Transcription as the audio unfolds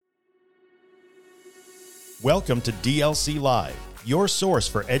Welcome to DLC Live, your source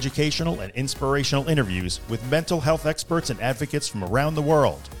for educational and inspirational interviews with mental health experts and advocates from around the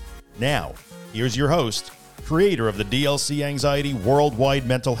world. Now, here's your host, creator of the DLC Anxiety worldwide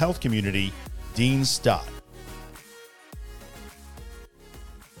mental health community, Dean Stott.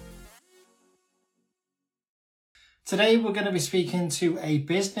 Today we're going to be speaking to a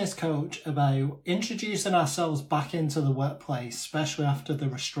business coach about introducing ourselves back into the workplace, especially after the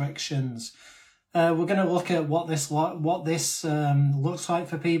restrictions. We're going to look at what this looks like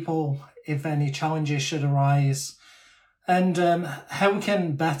for people, if any challenges should arise, and how we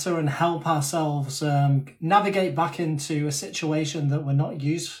can better and help ourselves navigate back into a situation that we're not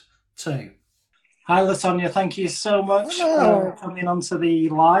used to. Hi, Latonya. Thank you so much for coming onto the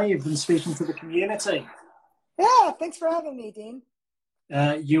live and speaking to the community. Yeah, thanks for having me, Dean.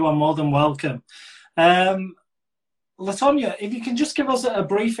 You are more than welcome. Latonya, if you can just give us a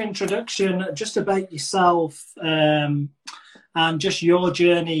brief introduction just about yourself and just your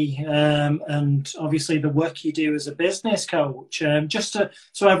journey and obviously the work you do as a business coach, just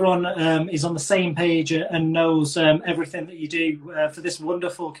so everyone is on the same page and knows everything that you do for this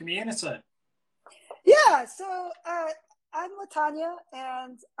wonderful community. Yeah, so I'm Latonya,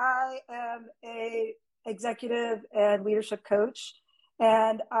 and I am a executive and leadership coach,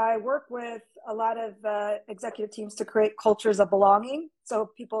 and I work with a lot of executive teams to create cultures of belonging so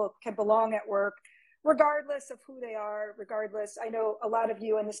people can belong at work regardless of who they are. I know a lot of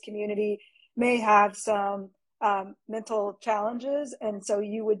you in this community may have some mental challenges, and so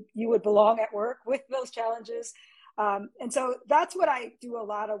you would belong at work with those challenges, and so that's what I do a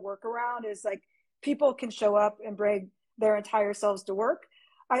lot of work around, is like people can show up and bring their entire selves to work.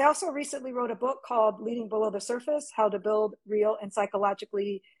 I also recently wrote a book called Leading Below the Surface: How to Build Real and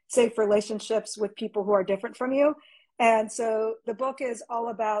Psychologically Safe Relationships with People Who Are Different from You. And so the book is all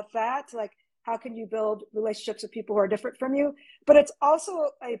about that, like how can you build relationships with people who are different from you? But it's also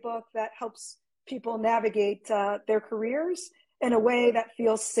a book that helps people navigate their careers in a way that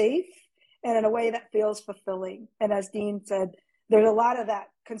feels safe and in a way that feels fulfilling. And as Dean said, there's a lot of that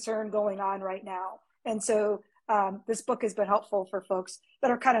concern going on right now. And so this book has been helpful for folks that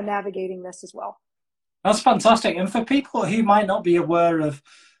are kind of navigating this as well. That's fantastic. And for people who might not be aware of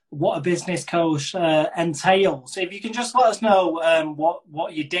what a business coach entails, if you can just let us know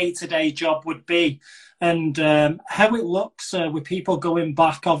what your day-to-day job would be and how it looks with people going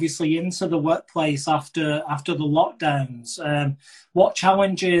back, obviously, into the workplace after the lockdowns. What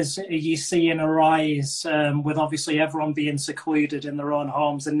challenges are you seeing arise with obviously everyone being secluded in their own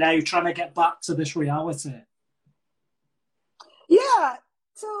homes and now trying to get back to this reality? Yeah,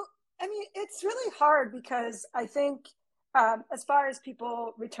 so I mean, it's really hard because I think as far as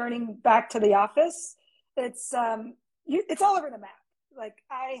people returning back to the office, it's all over the map. Like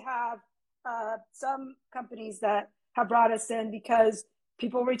I have some companies that have brought us in because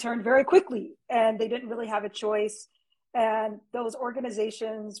people returned very quickly and they didn't really have a choice. And those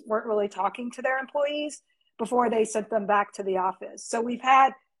organizations weren't really talking to their employees before they sent them back to the office. So we've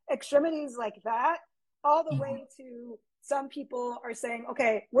had extremities like that, all the way to some people are saying,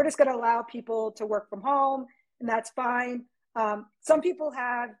 okay, we're just going to allow people to work from home, and that's fine. Some people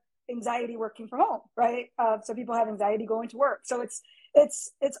have anxiety working from home, right? Some people have anxiety going to work. So it's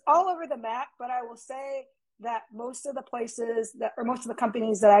all over the map. But I will say that most of the places most of the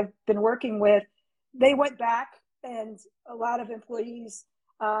companies that I've been working with, they went back, and a lot of employees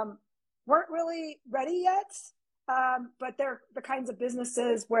weren't really ready yet. But they're the kinds of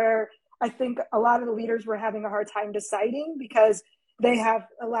businesses where I think a lot of the leaders were having a hard time deciding because they have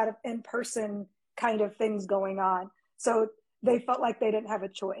a lot of in-person kind of things going on. So they felt like they didn't have a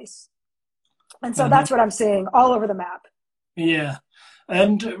choice. And so that's what I'm seeing all over the map. Yeah.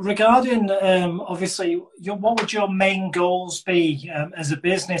 And regarding, obviously, what would your main goals be as a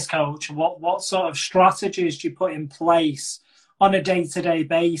business coach? What sort of strategies do you put in place on a day-to-day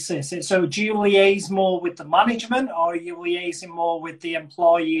basis? So do you liaise more with the management, or are you liaising more with the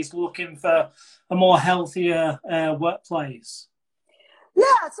employees looking for a more healthier workplace? Yeah,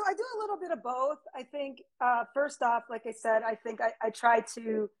 so I do a little bit of both. I think first off, like I said, I think I try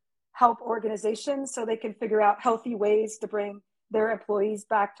to help organizations so they can figure out healthy ways to bring their employees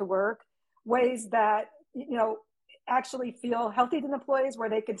back to work, ways that, actually feel healthy to the employees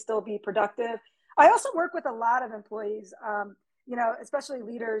where they can still be productive. I also work with a lot of employees, especially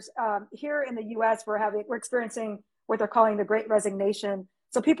leaders. Here in the US, we're experiencing what they're calling the Great Resignation.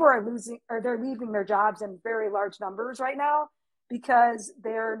 So people are they're leaving their jobs in very large numbers right now because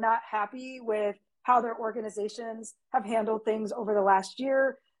they're not happy with how their organizations have handled things over the last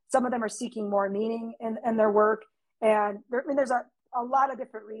year. Some of them are seeking more meaning in their work. And there's a lot of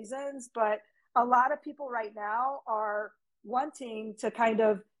different reasons, but a lot of people right now are wanting to kind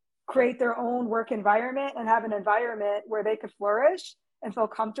of create their own work environment and have an environment where they could flourish and feel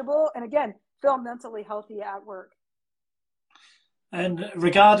comfortable. And again, feel mentally healthy at work. And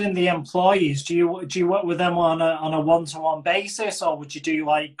regarding the employees, do you work with them on a one-to-one basis, or would you do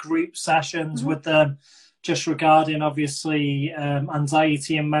like group sessions with them, just regarding obviously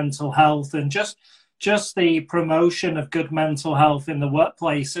anxiety and mental health, and just the promotion of good mental health in the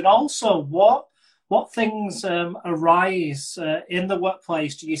workplace? And also, what things arise in the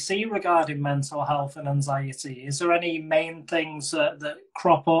workplace do you see regarding mental health and anxiety? Is there any main things that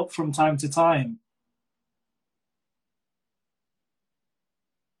crop up from time to time?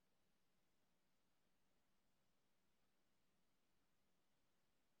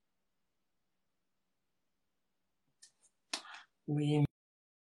 We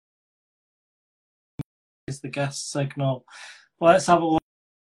is the guest signal. Let's have a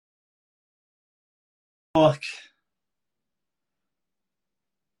look.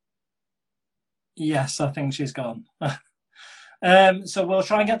 Yes, I think she's gone. So we'll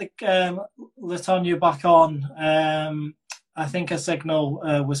try and get the Latonya back on. I think her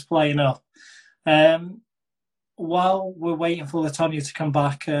signal was playing up. While we're waiting for Latonya to come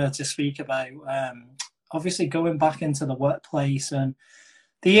back to speak about obviously going back into the workplace and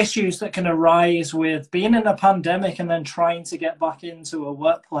the issues that can arise with being in a pandemic and then trying to get back into a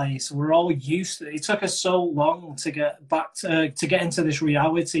workplace. We're all used to it. It took us so long to get back to get into this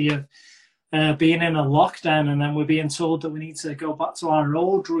reality of being in a lockdown, and then we're being told that we need to go back to our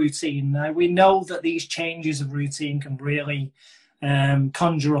old routine. Now, we know that these changes of routine can really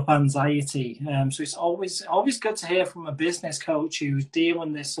conjure up anxiety. So it's always good to hear from a business coach who's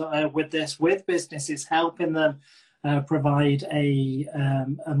dealing with businesses, helping them provide a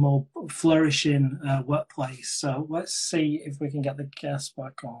more flourishing workplace. So let's see if we can get the guest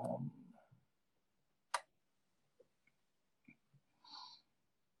back on.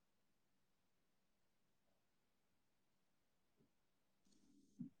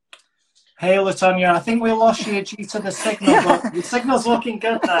 Hey, Latonya, I think we lost you due to the signal, but the signal's looking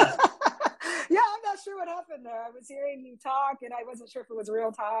good there. Yeah, I'm not sure what happened there. I was hearing you talk, and I wasn't sure if it was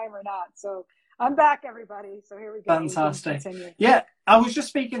real time or not. So I'm back, everybody. So here we go. Fantastic. Yeah, I was just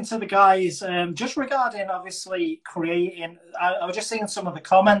speaking to the guys just regarding obviously creating. I was just seeing some of the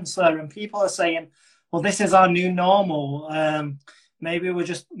comments there, and people are saying, well, this is our new normal. Maybe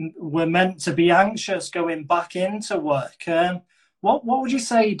we're meant to be anxious going back into work. What would you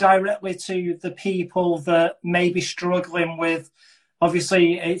say directly to the people that may be struggling with,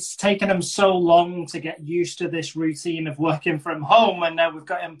 obviously it's taken them so long to get used to this routine of working from home, and now we've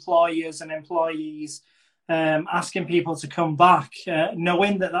got employers and employees asking people to come back,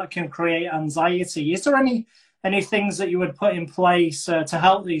 knowing that can create anxiety. Is there any things that you would put in place to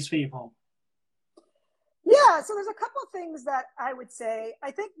help these people? Yeah, so there's a couple of things that I would say.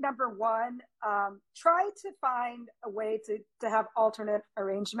 I think number one, try to find a way to have alternate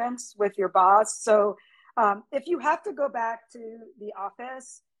arrangements with your boss. So if you have to go back to the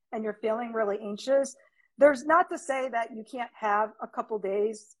office and you're feeling really anxious, there's not to say that you can't have a couple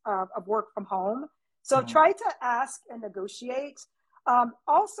days of work from home. So try to ask and negotiate.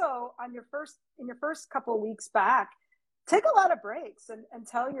 Also, in your first couple of weeks back, take a lot of breaks and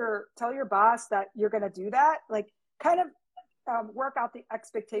tell your boss that you're going to do that. Like, kind of work out the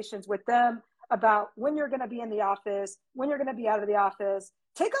expectations with them about when you're going to be in the office, when you're going to be out of the office.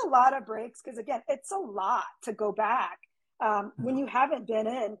 Take a lot of breaks, because again, it's a lot to go back when you haven't been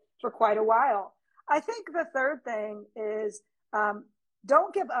in for quite a while. I think the third thing is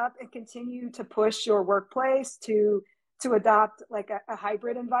don't give up and continue to push your workplace to adopt like a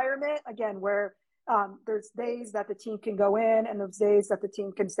hybrid environment, again, where there's days that the team can go in and there's days that the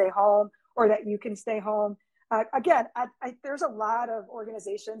team can stay home, or that you can stay home. Again, there's a lot of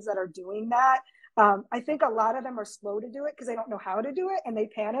organizations that are doing that. I think a lot of them are slow to do it because they don't know how to do it, and they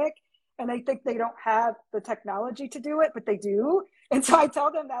panic and they think they don't have the technology to do it, but they do. And so I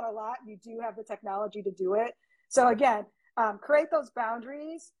tell them that a lot. You do have the technology to do it. So again, create those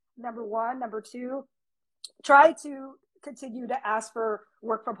boundaries, number one. Number two, try to continue to ask for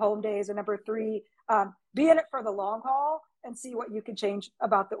work from home days. And number three, be in it for the long haul and see what you can change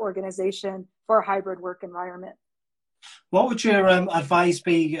about the organization for a hybrid work environment. What would your advice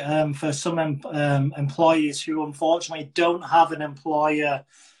be for some employees who unfortunately don't have an employer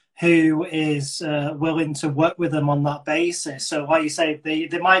who is willing to work with them on that basis? So like you say, they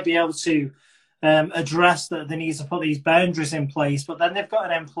might be able to address that they need to put these boundaries in place, but then they've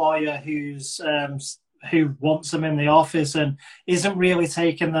got an employer who wants them in the office and isn't really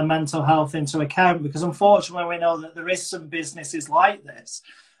taking their mental health into account, because unfortunately we know that there is some businesses like this.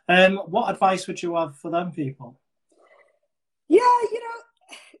 What advice would you have for them people? Yeah,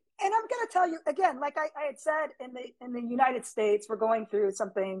 and I'm going to tell you again, like I had said, in the United States, we're going through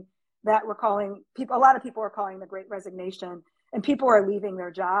something that we're calling people. A lot of people are calling the Great Resignation, and people are leaving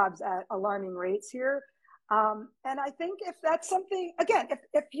their jobs at alarming rates here. And I think if that's something, again,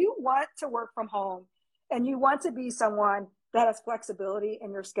 if you want to work from home and you want to be someone that has flexibility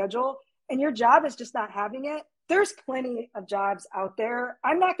in your schedule, and your job is just not having it, there's plenty of jobs out there.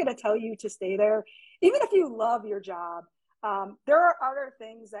 I'm not going to tell you to stay there, even if you love your job. There are other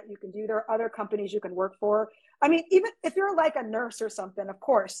things that you can do. There are other companies you can work for. I mean, even if you're like a nurse or something, of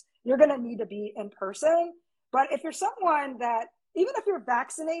course, you're going to need to be in person. But if you're someone that, even if you're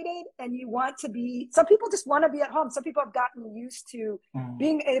vaccinated and you want to be, some people just want to be at home. Some people have gotten used to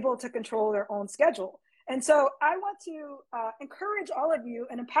being able to control their own schedule. And so I want to encourage all of you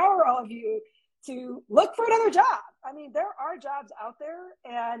and empower all of you to look for another job. I mean, there are jobs out there,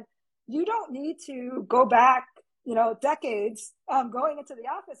 and you don't need to go back decades going into the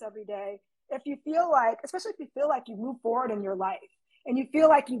office every day. If you feel like, especially if you feel like you move forward in your life and you feel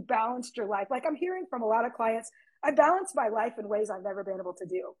like you balanced your life, like I'm hearing from a lot of clients, I balanced my life in ways I've never been able to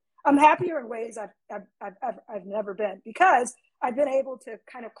do. I'm happier in ways I've never been, because I've been able to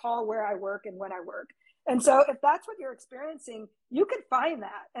kind of call where I work and when I work. And so if that's what you're experiencing, you can find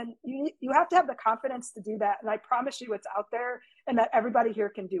that, and you have to have the confidence to do that. And I promise you it's out there, and that everybody here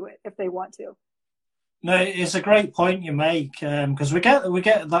can do it if they want to. No, it's a great point you make, because we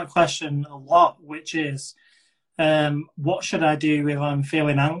get that question a lot, which is, what should I do if I'm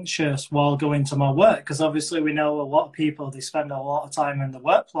feeling anxious while going to my work? Because obviously we know a lot of people, they spend a lot of time in the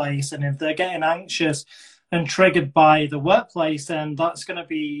workplace, and if they're getting anxious and triggered by the workplace, then that's going to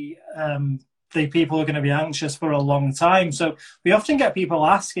be, the people are going to be anxious for a long time. So we often get people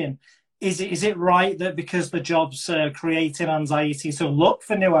asking, is it right that because the job's creating anxiety to look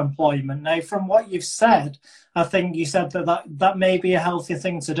for new employment? Now, from what you've said, I think you said that may be a healthy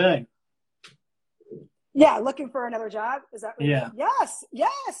thing to do. Yeah, looking for another job. Is that what yeah. Yes.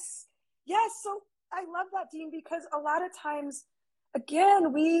 So I love that, Dean, because a lot of times,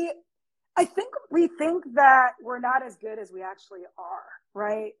 again, I think we think that we're not as good as we actually are,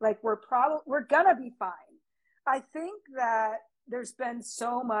 right? Like we're gonna be fine. I think that there's been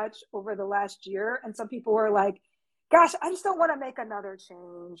so much over the last year, and some people are like, gosh, I just don't want to make another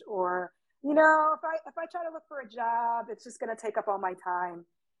change, or if I try to look for a job, it's just going to take up all my time.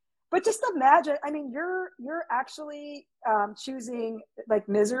 But just imagine, I mean, you're actually choosing like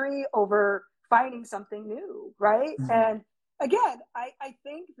misery over finding something new, right? Mm-hmm. And again, I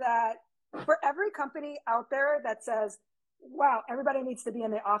think that for every company out there that says, wow, everybody needs to be in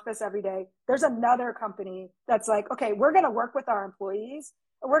the office every day, there's another company that's like, okay, we're going to work with our employees.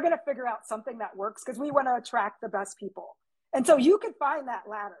 We're going to figure out something that works because we want to attract the best people. And so you can find that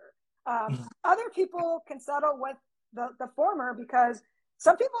ladder. Other people can settle with the former, because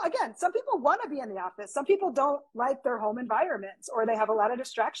some people want to be in the office. Some people don't like their home environments, or they have a lot of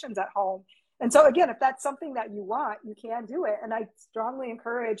distractions at home. And so again, if that's something that you want, you can do it. And I strongly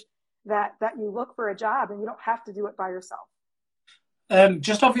encourage that you look for a job, and you don't have to do it by yourself.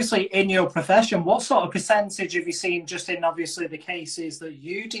 Just obviously in your profession, what sort of percentage have you seen, just in obviously the cases that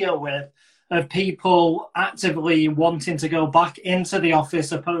you deal with, of people actively wanting to go back into the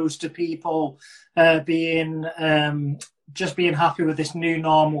office, opposed to people being happy with this new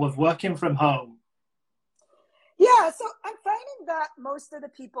normal of working from home? Yeah, so I'm finding that most of the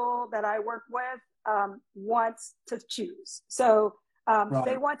people that I work with want to choose. So right.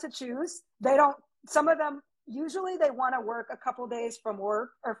 They want to choose. They don't. Some of them, usually they want to work a couple days from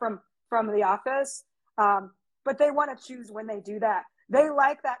work or from the office, but they want to choose when they do that. They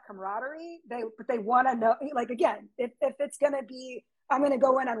like that camaraderie. But they want to know, like, again, if it's going to be, I'm going to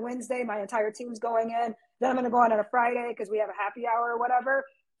go in on Wednesday, my entire team's going in, then I'm going to go in on a Friday because we have a happy hour or whatever.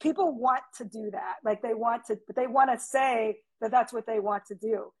 People want to do that. Like they want to say that that's what they want to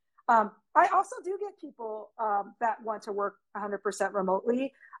do. I also do get people that want to work 100%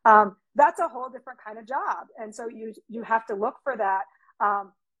 remotely. That's a whole different kind of job. And so you have to look for that.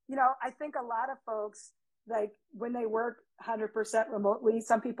 I think a lot of folks, like when they work 100% remotely,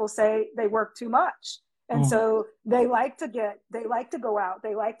 some people say they work too much. And so they like to go out.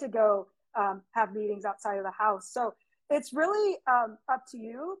 They like to go have meetings outside of the house. So it's really up to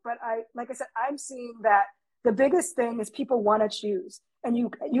you. But like I said, I'm seeing that the biggest thing is people want to choose. And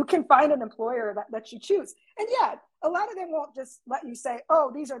you can find an employer that lets you choose. And yeah, a lot of them won't just let you say,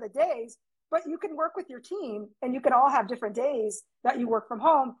 oh, these are the days, but you can work with your team and you can all have different days that you work from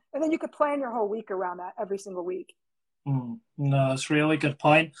home. And then you could plan your whole week around that every single week. No, that's a really good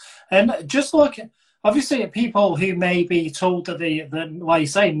point. And just Obviously, people who may be told that like you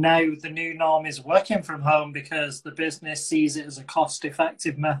say, now the new norm is working from home because the business sees it as a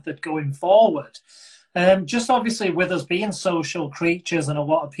cost-effective method going forward. Just obviously with us being social creatures and a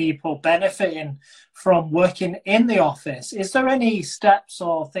lot of people benefiting from working in the office, is there any steps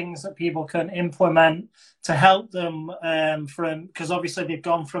or things that people can implement to help them because obviously they've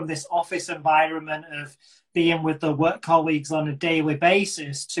gone from this office environment of being with the work colleagues on a daily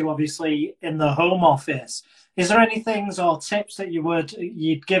basis to obviously in the home office. Is there any things or tips that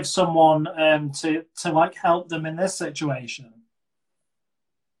you'd give someone to like help them in this situation?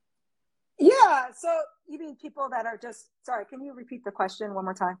 Yeah. So you mean people that are sorry, can you repeat the question one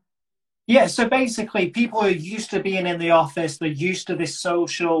more time? Yeah. So basically people who are used to being in the office, they're used to this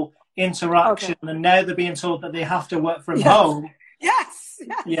social interaction, okay, and now they're being told that they have to work from home. Yes.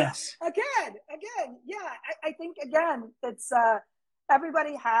 Again. Yeah. I think again, it's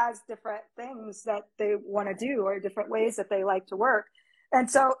everybody has different things that they want to do or different ways that they like to work. And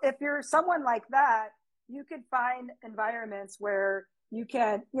so if you're someone like that, you could find environments where you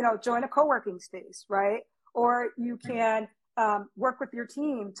can, join a co-working space, right? Or you can work with your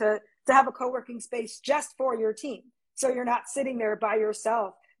team to have a co-working space just for your team. So you're not sitting there by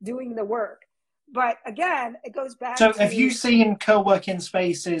yourself doing the work. But again, it goes back to... So have you seen co-working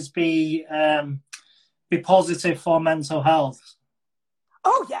spaces be positive for mental health?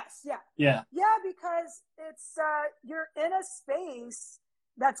 Oh, yes. Yeah. Yeah. Yeah, because it's you're in a space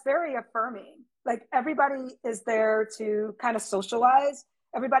that's very affirming. Like everybody is there to kind of socialize.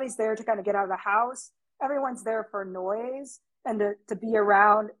 Everybody's there to kind of get out of the house. Everyone's there for noise and to be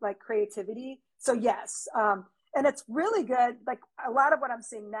around like creativity. So yes. And it's really good. Like a lot of what I'm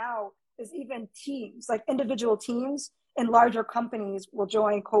seeing now is even teams, like individual teams in larger companies will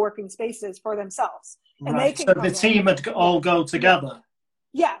join co-working spaces for themselves. And right. So the team would all go together.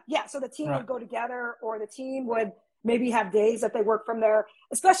 Yeah. So the team would go together, or the team would maybe have days that they work from there,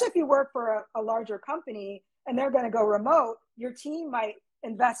 especially if you work for a larger company and they're going to go remote, your team might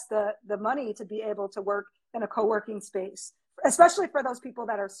invest the money to be able to work in a co-working space, especially for those people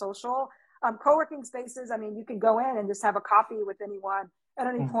that are social. Co-working spaces, I mean, you can go in and just have a coffee with anyone at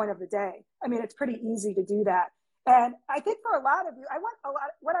any point of the day. I mean, it's pretty easy to do that. And I think for a lot of you,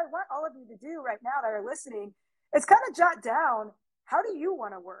 what I want all of you to do right now that are listening is kind of jot down, how do you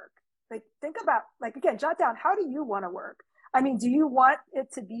want to work? Like, think about, like, again, jot down, how do you want to work? I mean, do you want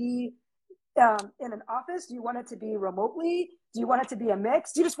it to be in an office? Do you want it to be remotely? Do you want it to be a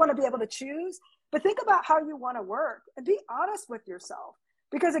mix? Do you just want to be able to choose? But think about how you want to work and be honest with yourself.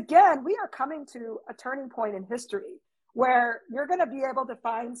 Because again, we are coming to a turning point in history where you're going to be able to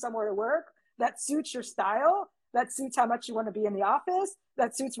find somewhere to work that suits your style, that suits how much you want to be in the office,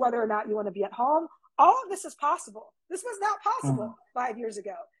 that suits whether or not you want to be at home. All of this is possible. This was not possible 5 years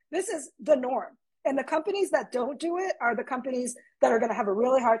ago. This is the norm. And the companies that don't do it are the companies that are going to have a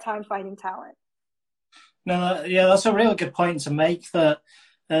really hard time finding talent. No, yeah, that's a really good point to make, that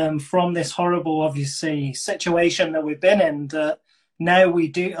from this horrible, obviously, situation that we've been in, that now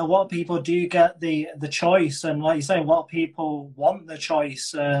a lot of people do get the choice. And like you say, a lot of people want the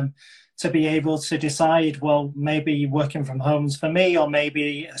choice to be able to decide, well, maybe working from home's for me, or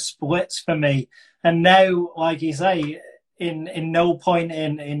maybe a split's for me. And now, like you say, in no point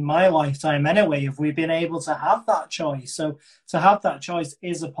in my lifetime anyway have we been able to have that choice. So to have that choice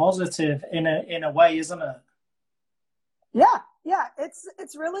is a positive in a way, isn't it? Yeah.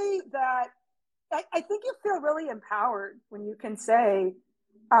 It's really that I think you feel really empowered when you can say,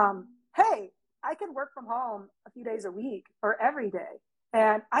 hey, I can work from home a few days a week or every day,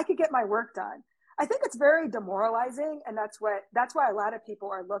 and I could get my work done. I think it's very demoralizing, and that's why a lot of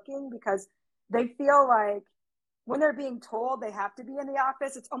people are looking, because they feel like when they're being told they have to be in the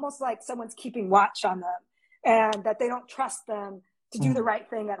office, it's almost like someone's keeping watch on them and that they don't trust them to do the right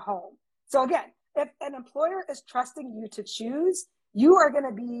thing at home. So again, if an employer is trusting you to choose, you are going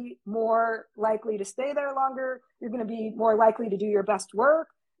to be more likely to stay there longer. You're going to be more likely to do your best work.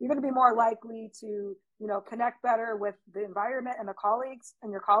 You're going to be more likely to, connect better with the environment and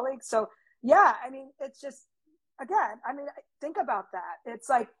your colleagues. So yeah, I mean, it's just, again, I mean, think about that. It's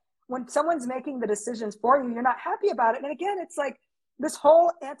like, when someone's making the decisions for you, you're not happy about it. And again, it's like this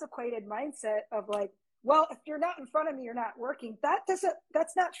whole antiquated mindset of like, well, if you're not in front of me, you're not working. That's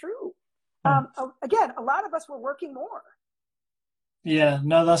not true. Again, a lot of us were working more. Yeah,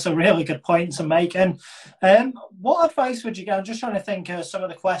 no, that's a really good point to make. And what advice would you get? I'm just trying to think of some of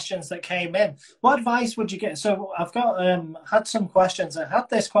the questions that came in. What advice would you get? So I've got had some questions. I had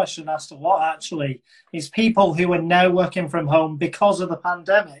this question asked a lot, actually, is people who are now working from home because of the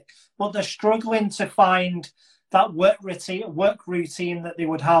pandemic, but they're struggling to find that work routine that they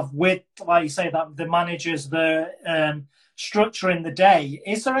would have with, like you say, that the managers, the structure in the day.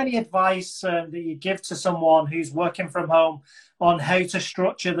 Is there any advice that you give to someone who's working from home on how to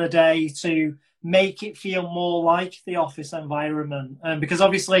structure the day to make it feel more like the office environment? Because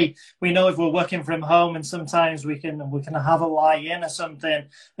obviously we know if we're working from home, and sometimes we can have a lie in or something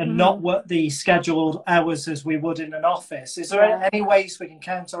and not work the scheduled hours as we would in an office. Is there any ways we can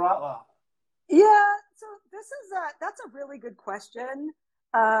counteract that? Yeah, so that's a really good question.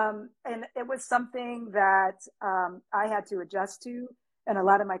 And it was something that I had to adjust to, and a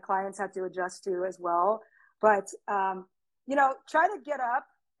lot of my clients had to adjust to as well. But try to get up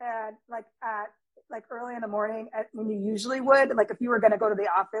and like early in the morning when you usually would. Like if you were going to go to the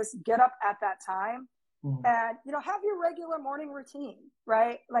office, get up at that time, and have your regular morning routine,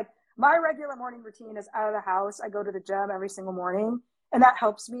 right? Like my regular morning routine is out of the house. I go to the gym every single morning. And that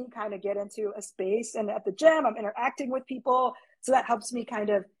helps me kind of get into a space. And at the gym, I'm interacting with people. So that helps me kind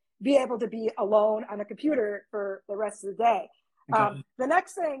of be able to be alone on a computer for the rest of the day. Okay. The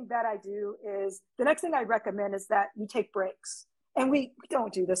next thing I recommend is that you take breaks. And we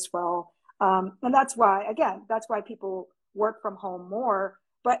don't do this well. And that's why people work from home more.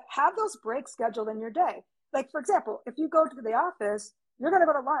 But have those breaks scheduled in your day. Like, for example, if you go to the office, you're going to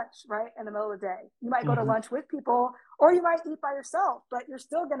go to lunch, right, in the middle of the day. You might go to lunch with people, or you might eat by yourself, but you're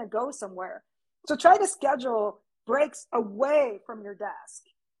still going to go somewhere. So try to schedule breaks away from your desk.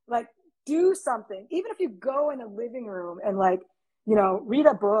 Like, do something. Even if you go in the living room and, read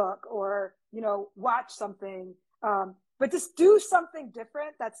a book or, watch something. But just do something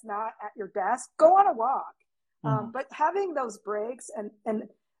different that's not at your desk. Go on a walk. But having those breaks. And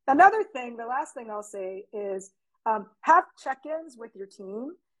another thing, the last thing I'll say is, have check-ins with your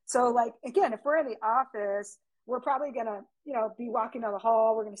team. So again, if we're in the office, we're probably going to, be walking down the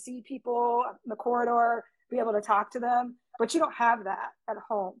hall. We're going to see people in the corridor, be able to talk to them, but you don't have that at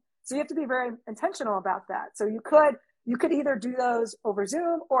home. So you have to be very intentional about that. So you could either do those over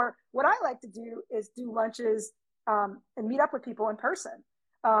Zoom, or what I like to do is do lunches and meet up with people in person.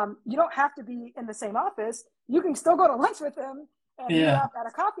 You don't have to be in the same office. You can still go to lunch with them and meet up at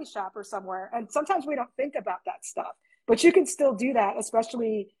a coffee shop or somewhere. And sometimes we don't think about that stuff, but you can still do that,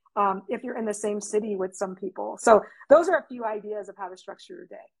 especially if you're in the same city with some people. So those are a few ideas of how to structure your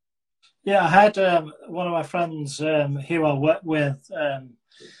day. Yeah, I had one of my friends who I work with,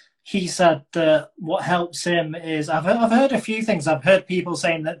 he said that what helps him is, I've heard a few things. I've heard people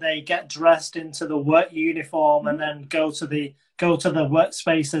saying that they get dressed into the work uniform and then go to the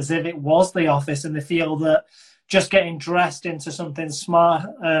workspace as if it was the office, and they feel that just getting dressed into something smart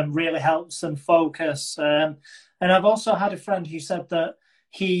really helps them focus. And I've also had a friend who said that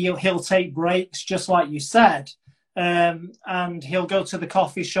he'll take breaks, just like you said, and he'll go to the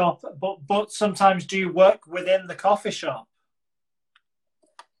coffee shop, but sometimes do work within the coffee shop.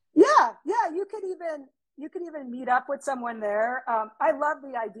 Yeah, you could even meet up with someone there. I love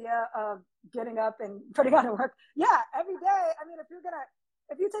the idea of getting up and putting on a work. Yeah, every day. I mean,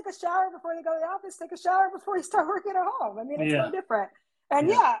 if you take a shower before you go to the office, take a shower before you start working at home. I mean, it's no different. And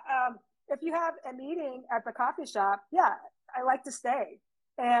if you have a meeting at the coffee shop, I like to stay.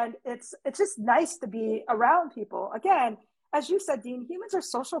 And it's just nice to be around people. Again, as you said, Dean, humans are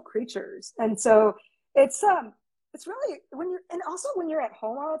social creatures. And so it's really when you're at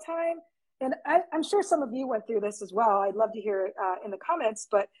home all the time, and I'm sure some of you went through this as well. I'd love to hear it in the comments,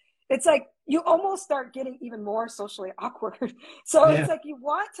 but it's like you almost start getting even more socially awkward. So it's like you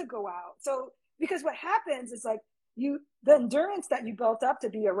want to go out. So because what happens is the endurance that you built up to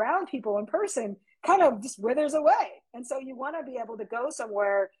be around people in person kind of just withers away. And so you want to be able to go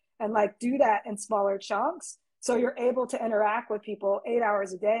somewhere and do that in smaller chunks. So you're able to interact with people 8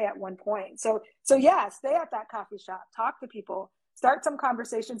 hours a day at one point. So yeah, stay at that coffee shop, talk to people, start some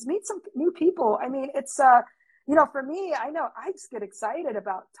conversations, meet some new people. I mean, it's, for me, I know I just get excited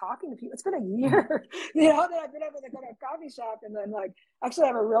about talking to people. It's been a year, that I've been able to go to a coffee shop and then actually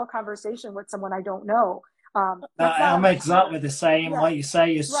have a real conversation with someone I don't know. I'm exactly the same. Like you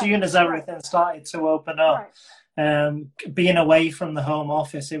say, as soon as everything started to open up, being away from the home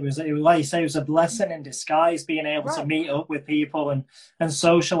office, it was like you say, it was a blessing in disguise, being able to meet up with people and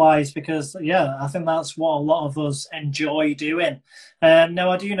socialize, because I think that's what a lot of us enjoy doing.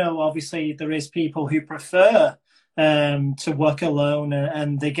 Now I do know obviously there is people who prefer to work alone,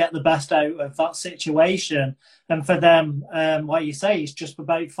 and they get the best out of that situation. And for them, like you say, it's just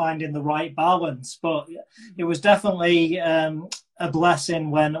about finding the right balance. But it was definitely a a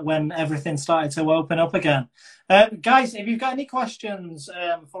blessing when everything started to open up again. Guys, if you've got any questions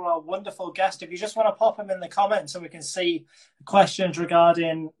for our wonderful guest, if you just want to pop them in the comments so we can see questions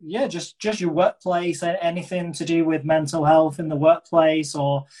regarding, just your workplace, anything to do with mental health in the workplace,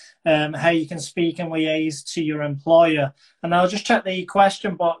 or how you can speak and liaise to your employer. And I'll just check the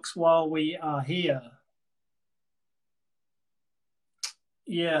question box while we are here.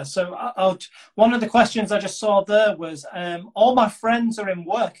 Yeah, so one of the questions I just saw there was, all my friends are in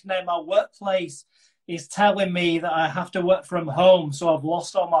work. Now my workplace is telling me that I have to work from home, so I've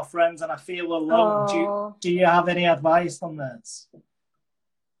lost all my friends and I feel alone. Oh. Do you have any advice on this?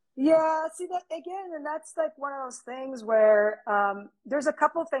 Yeah, see that again, and that's like one of those things where there's a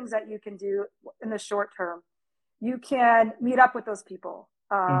couple things that you can do in the short term. You can meet up with those people.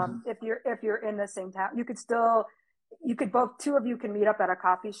 If you're in the same town, two of you can meet up at a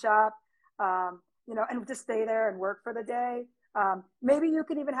coffee shop, and just stay there and work for the day. Maybe you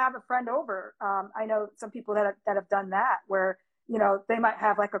can even have a friend over. I know some people that have done that, where, they might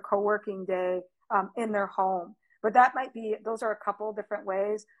have like a co-working day in their home, but those are a couple different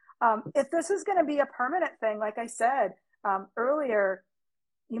ways. If this is going to be a permanent thing, like I said earlier,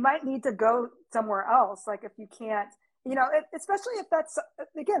 you might need to go somewhere else. Like if you can't, especially if that's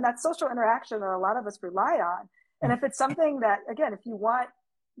social interaction that a lot of us rely on. And if it's something that, again, if you want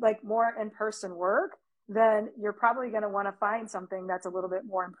like more in-person work, then you're probably going to want to find something that's a little bit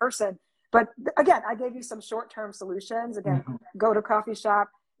more in person. But again, I gave you some short-term solutions. Again, go to a coffee shop,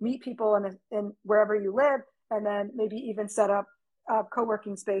 meet people in wherever you live, and then maybe even set up a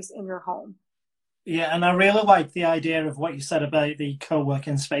co-working space in your home. Yeah, and I really like the idea of what you said about the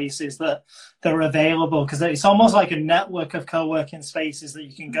co-working spaces that they're available, because it's almost like a network of co-working spaces that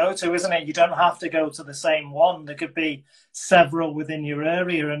you can go to, isn't it? You don't have to go to the same one. There could be several within your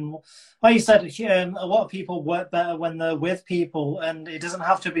area. And like you said, a lot of people work better when they're with people, and it doesn't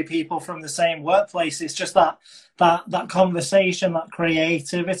have to be people from the same workplace. It's just that conversation, that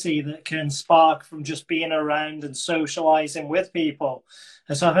creativity that can spark from just being around and socializing with people.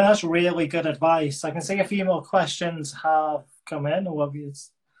 And so I think that's really good advice. I can see a few more questions have come in.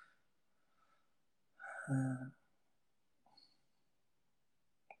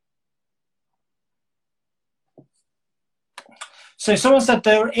 So someone said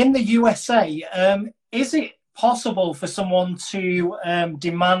they're in the USA. Is it possible for someone to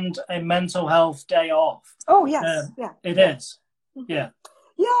demand a mental health day off? Oh, yes. It is. Yeah.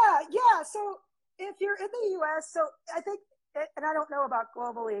 So if you're in the US, so I think, and I don't know about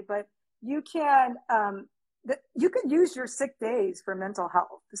globally, but you can use your sick days for mental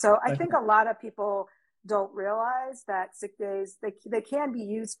health. So I think a lot of people don't realize that sick days, they can be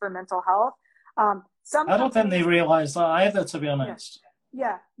used for mental health. I don't think they realize that either, to be honest.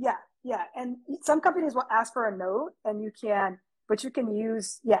 Yeah. And some companies will ask for a note, and you can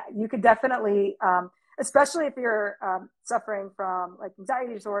use, you could definitely, especially if you're suffering from like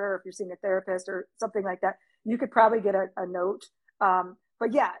anxiety disorder, if you're seeing a therapist or something like that, you could probably get a note.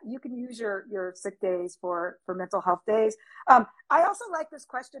 But yeah, you can use your sick days for mental health days. I also like this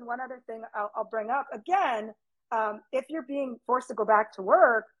question. One other thing I'll bring up again, if you're being forced to go back to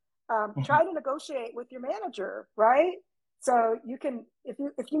work, try to negotiate with your manager, right? So you can, if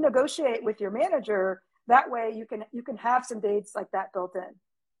you negotiate with your manager, that way you can have some dates like that built in.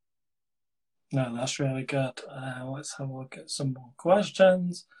 No, that's really good. Let's have a look at some more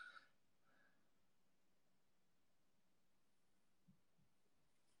questions.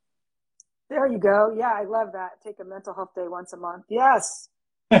 There you go. Yeah, I love that. Take a mental health day once a month. Yes.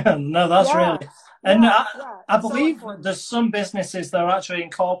 No, that's really. And I believe there's some businesses that are actually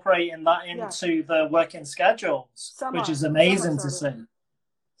incorporating that into their working schedules, which is amazing to see.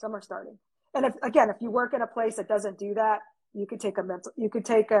 Some are starting. And if you work in a place that doesn't do that, you could take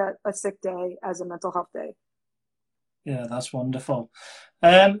a sick day as a mental health day. Yeah, that's wonderful.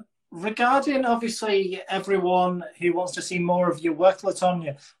 Regarding, obviously, everyone who wants to see more of your work,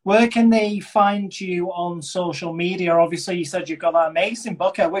 Latonya, where can they find you on social media? Obviously, you said you've got that amazing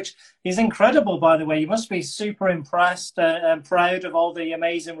book out, which is incredible, by the way. You must be super impressed and proud of all the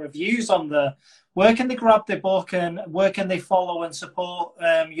amazing reviews on there. Where can they grab the book, and where can they follow and support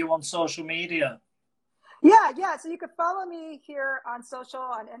you on social media? Yeah. So you can follow me here on social,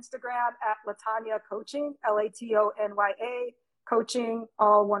 on Instagram at Latonya Coaching, LATONYA. Coaching,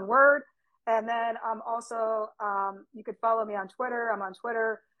 all one word. And then also, you could follow me on Twitter. I'm on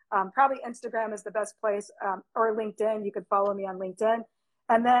Twitter. Probably Instagram is the best place, or LinkedIn. You could follow me on LinkedIn.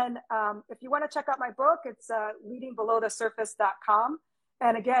 And then if you want to check out my book, it's leadingbelowthesurface.com.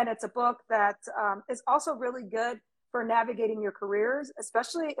 And again, it's a book that is also really good for navigating your careers,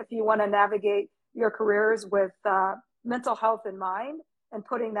 especially if you want to navigate your careers with mental health in mind and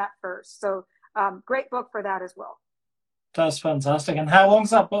putting that first. So great book for that as well. That's fantastic. And how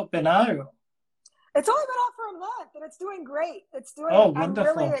long's that book been out? It's only been out for a month, and it's doing great. I'm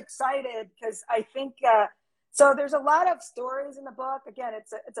really excited because I think, so there's a lot of stories in the book. Again,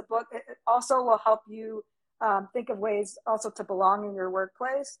 it's a book. It also will help you think of ways also to belong in your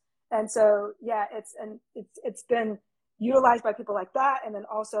workplace. And so, yeah, it's been utilized by people like that. And then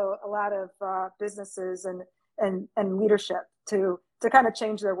also a lot of businesses and leadership to kind of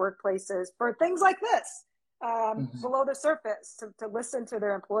change their workplaces for things like this, below the surface, to listen to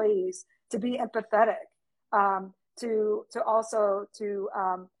their employees, to be empathetic, to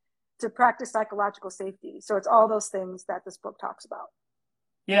practice psychological safety. So it's all those things that this book talks about.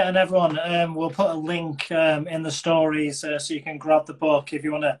 Yeah, and everyone, we'll put a link in the stories so you can grab the book if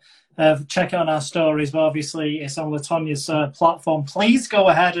you want to check it on our stories. But obviously, it's on LaTonya's platform. Please go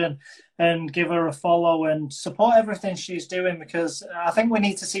ahead and give her a follow and support everything she's doing, because I think we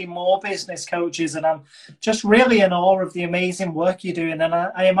need to see more business coaches. And I'm just really in awe of the amazing work you're doing. And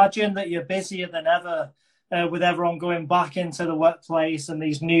I imagine that you're busier than ever with everyone going back into the workplace and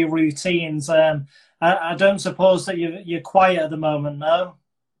these new routines. I don't suppose that you're quiet at the moment, no?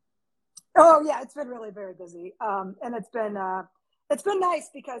 Oh yeah, it's been really very busy, and it's been nice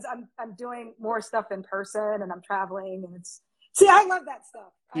because I'm doing more stuff in person and I'm traveling, and I love that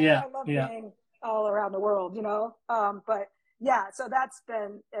stuff. I love being all around the world, But yeah, so that's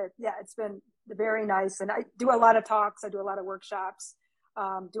been it's been very nice, and I do a lot of talks, I do a lot of workshops,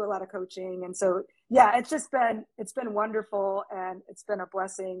 do a lot of coaching, and so yeah, it's been wonderful, and it's been a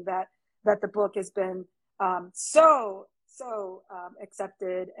blessing that the book has been so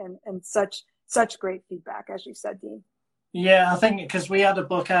accepted and such great feedback, as you said, Dean. Yeah, I think because we had a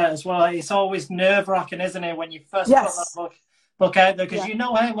book out as well. It's always nerve-wracking, isn't it, when you first put that book out there, because you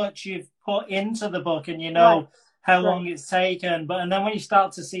know how much you've put into the book and you know how long it's taken. And then when you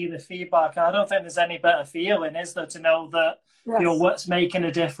start to see the feedback, I don't think there's any better feeling, is there, to know that your work's making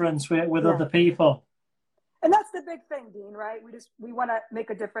a difference with other people. And that's the big thing, Dean, right? We want to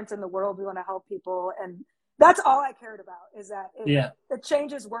make a difference in the world. We want to help people, and that's all I cared about, is that it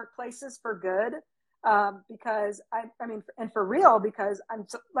changes workplaces for good. Because I mean, and for real, because I'm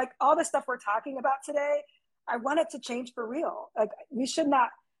like, all the stuff we're talking about today, I want it to change for real. Like, this should not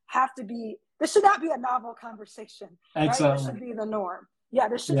be a novel conversation. Exactly. Right? This should be the norm. Yeah,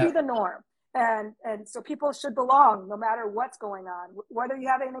 this should be the norm. And so people should belong no matter what's going on, whether you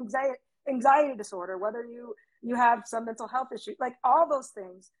have an anxiety disorder, whether you have some mental health issue, like all those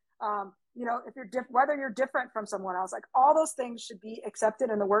things. If whether you're different from someone else, like all those things should be accepted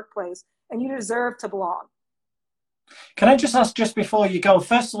in the workplace, and you deserve to belong. Can I just ask, just before you go,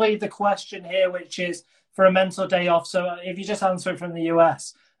 firstly, the question here, which is for a mental day off. So if you just answer it from the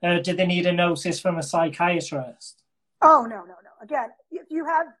US, do they need a notice from a psychiatrist? Oh, no. Again, if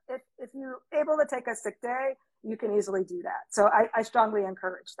you're able to take a sick day, you can easily do that. So I strongly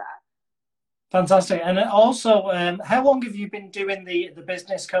encourage that. Fantastic. And also, how long have you been doing the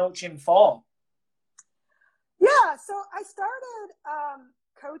business coaching for? Yeah, so I started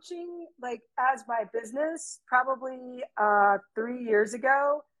coaching like as my business probably 3 years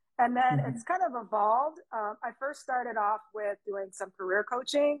ago. And then it's kind of evolved. I first started off with doing some career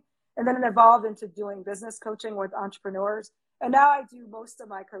coaching, and then it evolved into doing business coaching with entrepreneurs. And now I do most of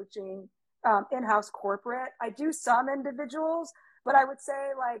my coaching in-house corporate. I do some individuals, but I would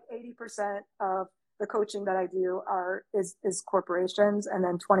say like 80% of the coaching that I do is corporations, and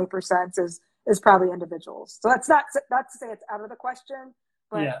then 20% is probably individuals. So that's not to say it's out of the question,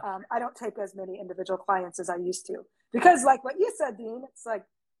 but I don't take as many individual clients as I used to, because like what you said, Dean, it's like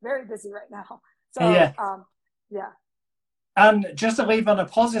very busy right now. So And just to leave on a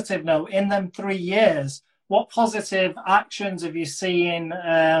positive note, in them 3 years, what positive actions have you seen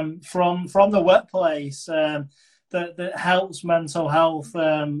from the workplace that helps mental health,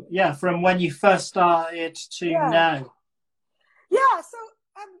 from when you first started to now? Yeah, so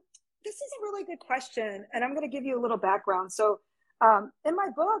this is a really good question, and I'm going to give you a little background. So in my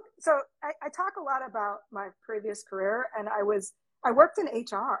book, so I talk a lot about my previous career, and I worked in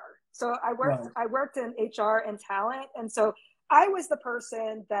HR. So I worked in HR and talent, and so I was the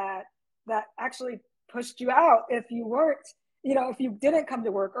person that actually pushed you out if you weren't, if you didn't come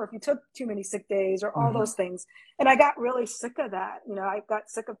to work, or if you took too many sick days, or all those things. And I got really sick of that. I got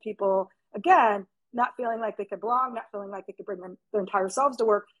sick of people, again, not feeling like they could belong, not feeling like they could bring their entire selves to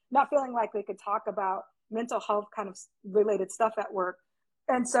work, not feeling like they could talk about mental health kind of related stuff at work.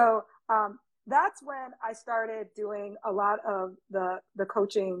 And so that's when I started doing a lot of the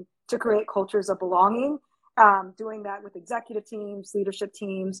coaching to create cultures of belonging, doing that with executive teams, leadership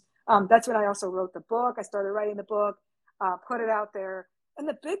teams. That's when I also wrote the book. I started writing the book. put it out there. And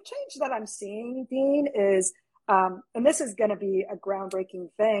the big change that I'm seeing, Dean, is, and this is going to be a groundbreaking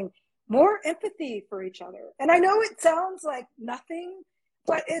thing, more empathy for each other. And I know it sounds like nothing,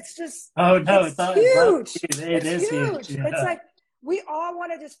 but it's just, oh no, it's huge. It is huge. Yeah. It's like, we all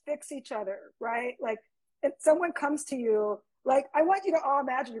want to just fix each other, right? Like if someone comes to you, like, I want you to all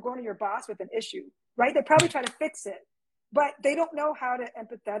imagine you're going to your boss with an issue, right? They probably try to fix it, but they don't know how to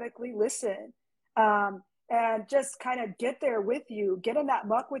empathetically listen. And just kind of get there with you, get in that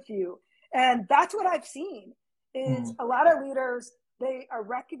muck with you. And that's what I've seen is a lot of leaders, they are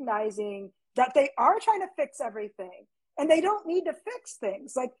recognizing that they are trying to fix everything and they don't need to fix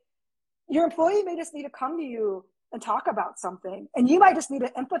things. Like your employee may just need to come to you and talk about something, and you might just need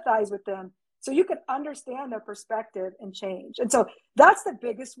to empathize with them so you can understand their perspective and change. And so that's the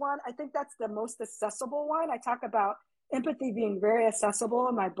biggest one. I think that's the most accessible one. I talk about empathy being very accessible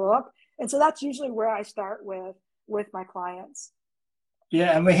in my book. And so that's usually where I start with my clients.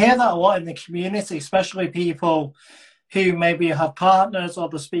 Yeah, and we hear that a lot in the community, especially people who maybe have partners or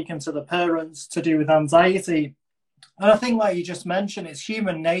they're speaking to the parents to do with anxiety. And I think, like you just mentioned, it's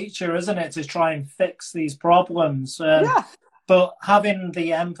human nature, isn't it, to try and fix these problems. Yeah. But having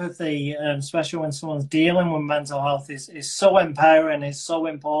the empathy, especially when someone's dealing with mental health, is so empowering, is so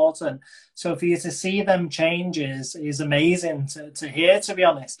important. So for you to see them changes is amazing to hear, to be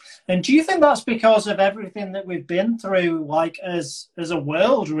honest. And do you think that's because of everything that we've been through, like as a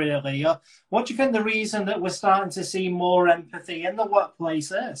world, really? Or what do you think the reason that we're starting to see more empathy in the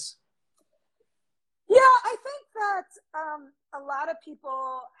workplace is? Yeah, I think that a lot of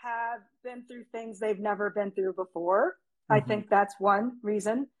people have been through things they've never been through before. I think that's one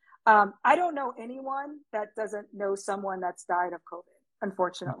reason. I don't know anyone that doesn't know someone that's died of COVID,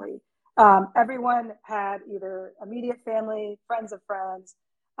 unfortunately. Everyone had either immediate family, friends of friends,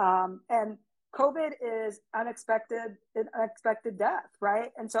 and COVID is unexpected death,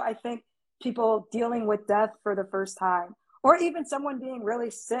 right? And so I think people dealing with death for the first time, or even someone being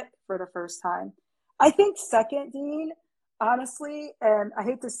really sick for the first time. I think second, Dean, honestly, and I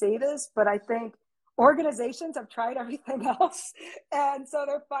hate to say this, but I think organizations have tried everything else. And so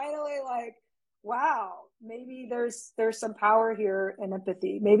they're finally like, wow, maybe there's some power here in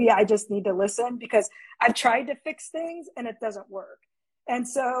empathy. Maybe I just need to listen because I've tried to fix things and it doesn't work. And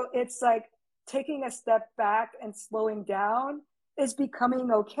so it's like taking a step back and slowing down is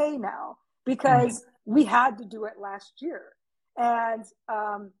becoming okay now because we had to do it last year. And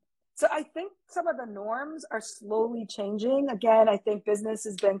so I think some of the norms are slowly changing. Again, I think business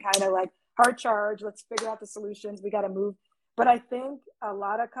has been kind of like, hard charge, let's figure out the solutions, we got to move. But I think a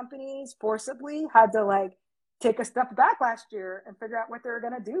lot of companies forcibly had to like take a step back last year and figure out what they were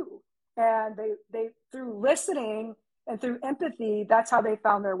going to do. And they through listening and through empathy, that's how they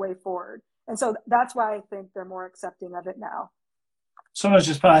found their way forward. And so that's why I think they're more accepting of it now. Someone's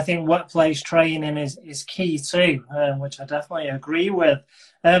just put, I think workplace training is key too, which I definitely agree with.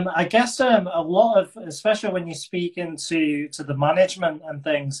 I guess a lot of, especially when you're speaking to the management and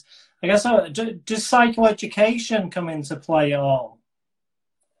things, I guess, does psychoeducation come into play at all?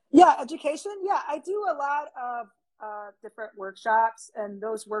 Yeah, education. Yeah, I do a lot of different workshops, and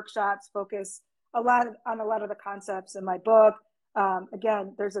those workshops focus on a lot of the concepts in my book.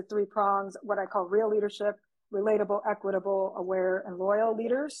 Again, there's the 3 prongs, what I call real leadership: relatable, equitable, aware, and loyal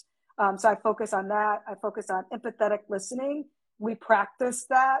leaders. So I focus on that. I focus on empathetic listening. We practice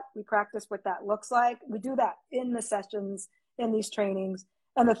that. We practice what that looks like. We do that in the sessions, in these trainings.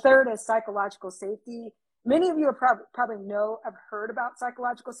 And the third is psychological safety. Many of you have probably have heard about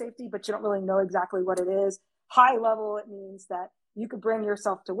psychological safety, but you don't really know exactly what it is. High level, it means that you could bring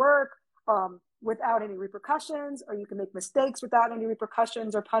yourself to work without any repercussions, or you can make mistakes without any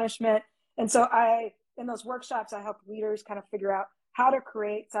repercussions or punishment. And so in those workshops, I help leaders kind of figure out how to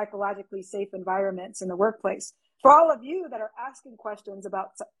create psychologically safe environments in the workplace. For all of you that are asking questions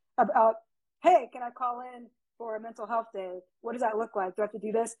about, hey, can I call in for a mental health day? What does that look like? Do I have to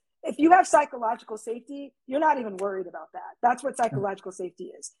do this? If you have psychological safety, you're not even worried about that. That's what psychological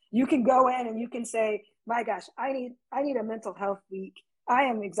safety is. You can go in and you can say, my gosh, I need a mental health week. I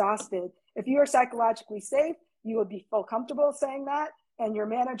am exhausted. If you are psychologically safe, you would feel comfortable saying that, and your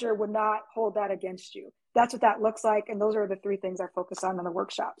manager would not hold that against you. That's what that looks like. And those are the 3 things I focus on in the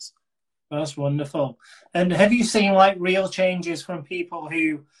workshops. That's wonderful. And have you seen like real changes from people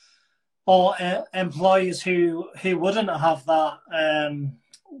who, or employees who wouldn't have that,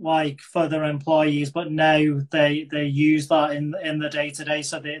 like for their employees, but now they use that in the day-to-day,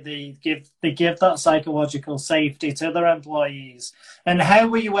 so they give that psychological safety to their employees? And how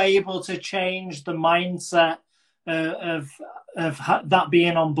were you able to change the mindset of that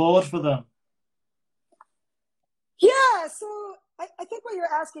being on board for them? Yeah, so I think what you're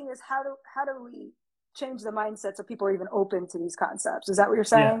asking is how do we change the mindset so people are even open to these concepts? Is that what you're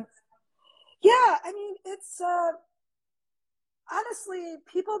Yeah. saying? Yeah, I mean, it's honestly,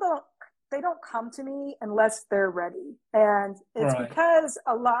 people don't come to me unless they're ready. And it's Right. because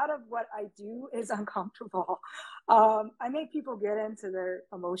a lot of what I do is uncomfortable. I make people get into their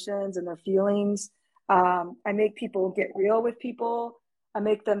emotions and their feelings. I make people get real with people. I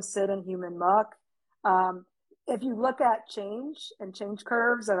make them sit in human muck. If you look at change and change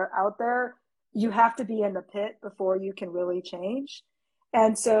curves that are out there, you have to be in the pit before you can really change.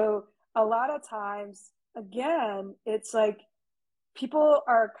 And so a lot of times, again, it's like people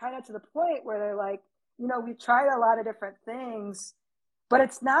are kind of to the point where they're like, we've tried a lot of different things, but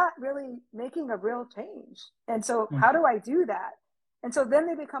it's not really making a real change. And so how do I do that? And so then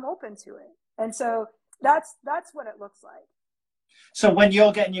they become open to it. And so that's what it looks like. So when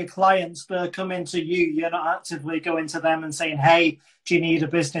you're getting your clients, they're coming to you, you're not actively going to them and saying, hey, do you need a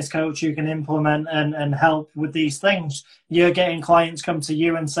business coach who can implement and help with these things? You're getting clients come to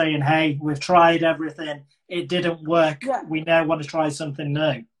you and saying, hey, we've tried everything. It didn't work. Yeah. We now want to try something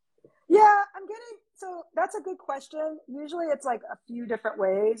new. Yeah, so that's a good question. Usually it's like a few different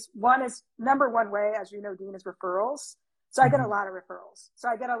ways. Number one way, as you know, Dean, is referrals. So I get a lot of referrals. So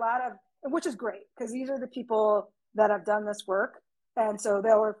I get a lot of, which is great because these are the people that have done this work. And so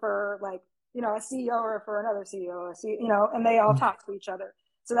they'll refer like, a CEO or refer another CEO, and they all talk to each other.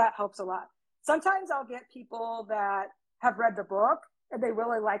 So that helps a lot. Sometimes I'll get people that have read the book and they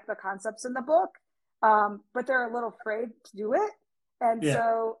really like the concepts in the book, but they're a little afraid to do it. And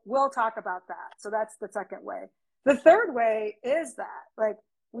so we'll talk about that. So that's the second way. The third way is that, like,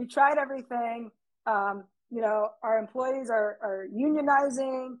 we tried everything. Our employees are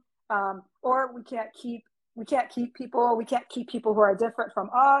unionizing, or we can't keep people. We can't keep people who are different from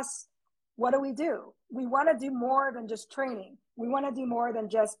us. What do? We want to do more than just training. We want to do more than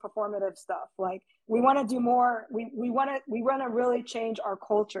just performative stuff. Like, we want to do more. We want to really change our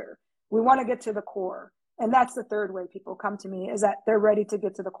culture. We want to get to the core. And that's the third way people come to me, is that they're ready to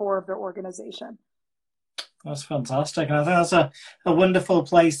get to the core of their organization. That's fantastic. And I think that's a wonderful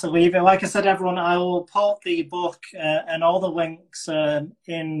place to leave it. Like I said, everyone, I will put the book and all the links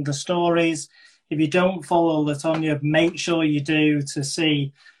in the stories. If you don't follow Latonya, make sure you do to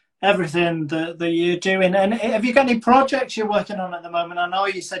see everything that you're doing. And have you got any projects you're working on at the moment? I know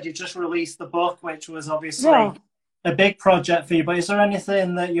you said you just released the book, which was obviously a big project for you, but is there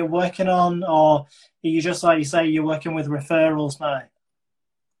anything that you're working on, or are you just, like you say, you're working with referrals now?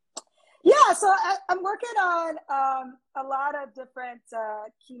 Yeah, so I'm working on a lot of different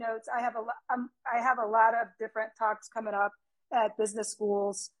keynotes. I have a lot of different talks coming up at business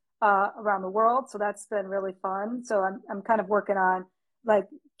schools around the world, so that's been really fun. So I'm kind of working on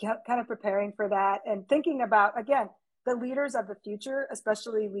kind of preparing for that and thinking about, again, the leaders of the future,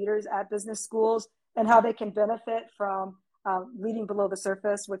 especially leaders at business schools, and how they can benefit from Leading Below the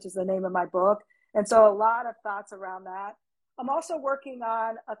Surface, which is the name of my book. And so a lot of thoughts around that. I'm also working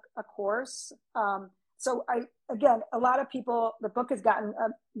on a course. So a lot of people, the book has gotten a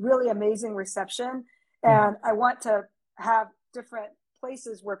really amazing reception, and I want to have different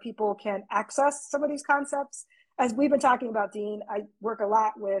places where people can access some of these concepts. As we've been talking about, Dean, I work a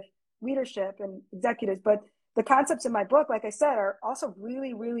lot with leadership and executives, but the concepts in my book, like I said, are also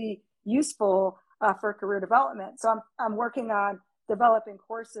really, really useful for career development. So I'm working on developing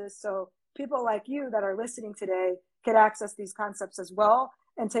courses so people like you that are listening today can access these concepts as well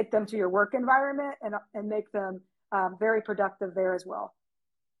and take them to your work environment and make them very productive there as well.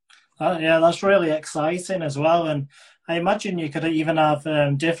 Yeah, that's really exciting as well. And I imagine you could even have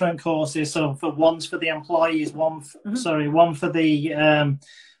different courses. So one's for the employees, one for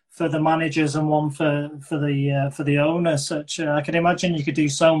the managers, and one for the owners. Such I can imagine you could do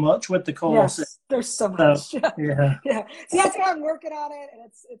so much with the course. Yes, there's so much. Yeah. So that's why I'm working on it, and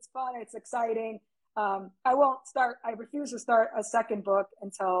it's fun. It's exciting. I refuse to start a second book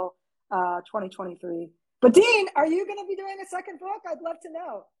until 2023. But Dean, are you going to be doing a second book? I'd love to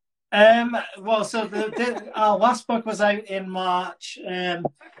know. Well, so our last book was out in March.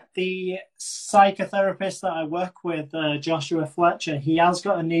 The psychotherapist that I work with, Joshua Fletcher, he has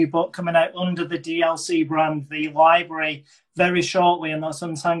got a new book coming out under the DLC brand, The Library, very shortly, and that's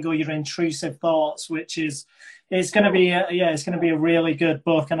Untangle Your Intrusive Thoughts, which is it's going to be a really good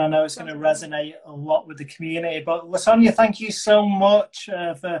book, and I know it's going to resonate a lot with the community. But Latonya, thank you so much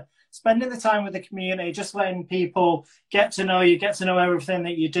for spending the time with the community, just letting people get to know you, get to know everything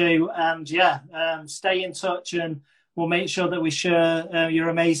that you do, and stay in touch, and we'll make sure that we share your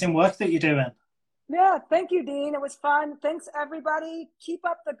amazing work that you're doing. Yeah, thank you, Dean. It was fun. Thanks, everybody. Keep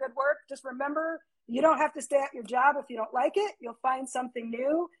up the good work. Just remember, You don't have to stay at your job if you don't like it. You'll find something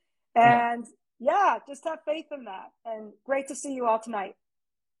new. And just have faith in that. And great to see you all tonight.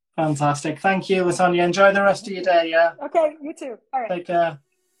 Fantastic. Thank you, Latonya. Enjoy the rest of your day. Yeah. Okay, you too. All right. Take care.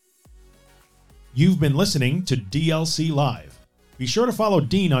 You've been listening to DLC Live. Be sure to follow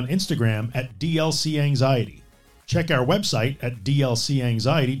Dean on Instagram at DLC Anxiety. Check our website at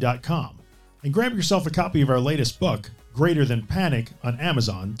dlcanxiety.com and grab yourself a copy of our latest book, Greater Than Panic, on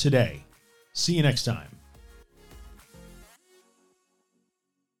Amazon today. See you next time.